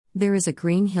There is a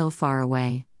green hill far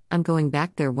away, I'm going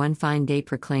back there one fine day,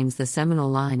 proclaims the seminal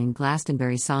line in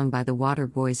Glastonbury's song by the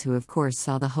Waterboys, who of course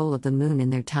saw the whole of the moon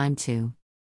in their time too.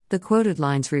 The quoted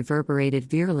lines reverberated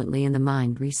virulently in the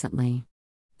mind recently.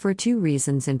 For two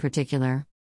reasons in particular.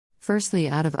 Firstly,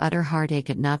 out of utter heartache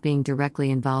at not being directly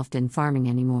involved in farming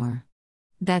anymore.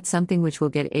 That's something which will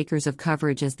get acres of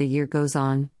coverage as the year goes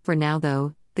on. For now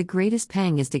though, the greatest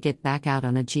pang is to get back out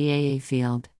on a GAA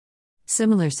field.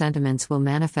 Similar sentiments will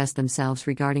manifest themselves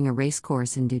regarding a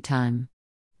racecourse in due time.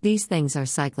 These things are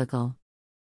cyclical.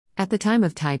 At the time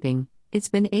of typing, it's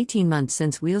been 18 months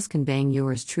since wheels conveying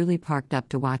yours truly parked up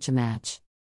to watch a match.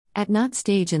 At not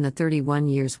stage in the 31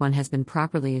 years one has been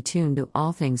properly attuned to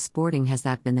all things sporting has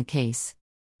that been the case.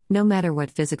 No matter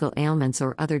what physical ailments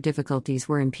or other difficulties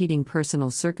were impeding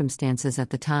personal circumstances at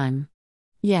the time.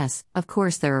 Yes, of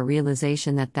course there are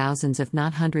realization that thousands if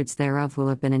not hundreds thereof will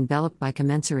have been enveloped by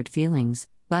commensurate feelings,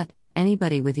 but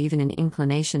anybody with even an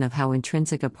inclination of how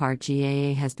intrinsic a part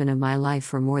GAA has been of my life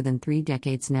for more than 3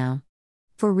 decades now.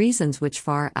 For reasons which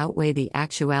far outweigh the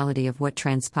actuality of what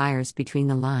transpires between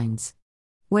the lines.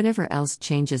 Whatever else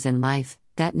changes in life,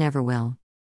 that never will.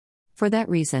 For that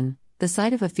reason, the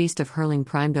sight of a feast of hurling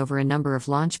primed over a number of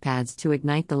launch pads to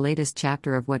ignite the latest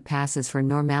chapter of what passes for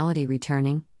normality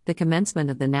returning, the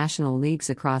commencement of the national leagues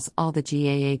across all the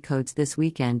GAA codes this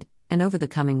weekend, and over the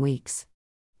coming weeks.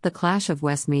 The clash of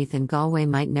Westmeath and Galway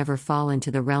might never fall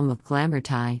into the realm of glamour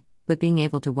tie, but being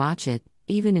able to watch it,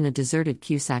 even in a deserted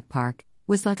Cusack Park,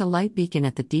 was like a light beacon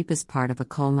at the deepest part of a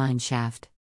coal mine shaft.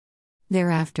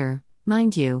 Thereafter,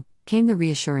 mind you, came the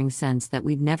reassuring sense that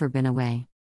we'd never been away.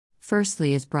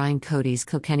 Firstly, as Brian Cody's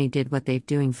Kilkenny did what they've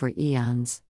doing for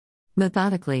eons.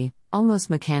 Methodically, almost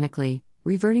mechanically,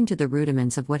 reverting to the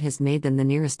rudiments of what has made them the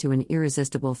nearest to an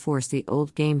irresistible force the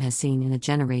old game has seen in a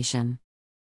generation.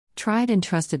 Tried and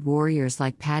trusted warriors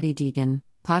like Paddy Deegan,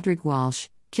 Padraig Walsh,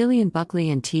 Killian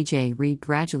Buckley and TJ Reid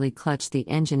gradually clutched the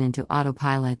engine into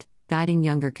autopilot, guiding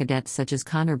younger cadets such as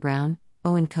Connor Brown,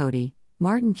 Owen Cody,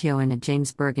 Martin Keown and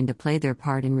James Bergen to play their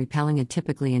part in repelling a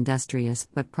typically industrious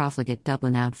but profligate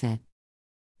Dublin outfit.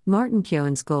 Martin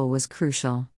Keown's goal was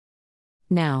crucial.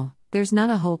 Now, there's not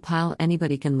a whole pile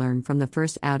anybody can learn from the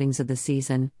first outings of the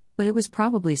season, but it was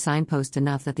probably signpost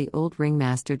enough that the old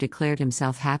ringmaster declared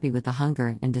himself happy with the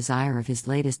hunger and desire of his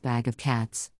latest bag of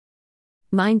cats.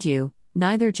 Mind you,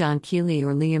 neither John Keeley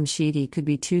or Liam Sheedy could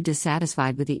be too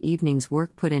dissatisfied with the evening's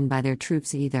work put in by their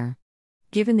troops either.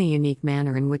 Given the unique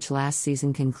manner in which last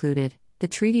season concluded, the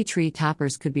Treaty Tree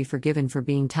toppers could be forgiven for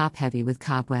being top-heavy with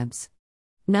cobwebs.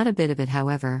 Not a bit of it,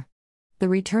 however. The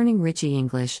returning Richie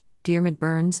English, Diarmaid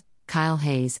Burns, Kyle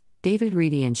Hayes, David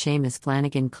Reedy and Seamus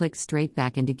Flanagan clicked straight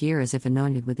back into gear as if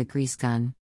anointed with a grease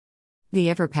gun. The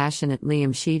ever-passionate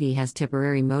Liam Sheedy has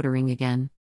Tipperary motoring again.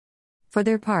 For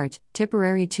their part,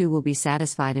 Tipperary too will be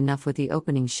satisfied enough with the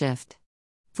opening shift.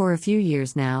 For a few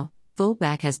years now,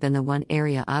 fullback has been the one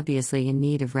area obviously in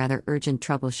need of rather urgent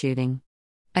troubleshooting.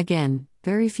 Again,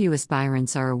 very few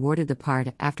aspirants are awarded the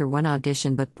part after one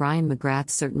audition, but Brian McGrath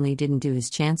certainly didn't do his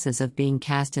chances of being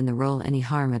cast in the role any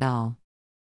harm at all.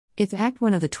 If Act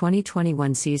 1 of the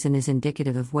 2021 season is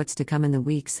indicative of what's to come in the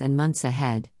weeks and months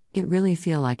ahead, it really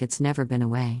feels like it's never been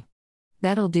away.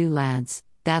 That'll do, lads,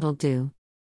 that'll do.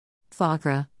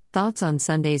 Fágra, thoughts on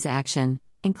Sunday's action,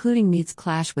 including Meath's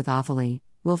clash with Offaly,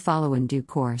 will follow in due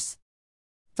course.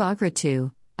 Fágra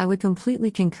 2, I would completely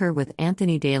concur with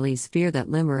Anthony Daly's fear that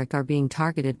Limerick are being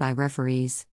targeted by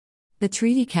referees. The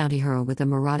Treaty County hurl with a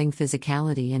marauding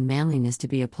physicality and manliness to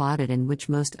be applauded and which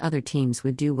most other teams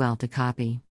would do well to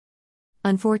copy.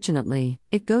 Unfortunately,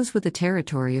 it goes with the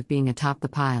territory of being atop the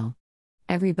pile.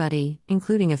 Everybody,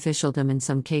 including officialdom in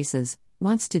some cases,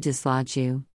 wants to dislodge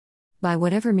you. By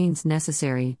whatever means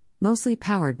necessary, mostly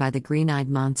powered by the green-eyed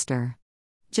monster.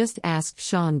 Just ask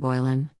Sean Boylan.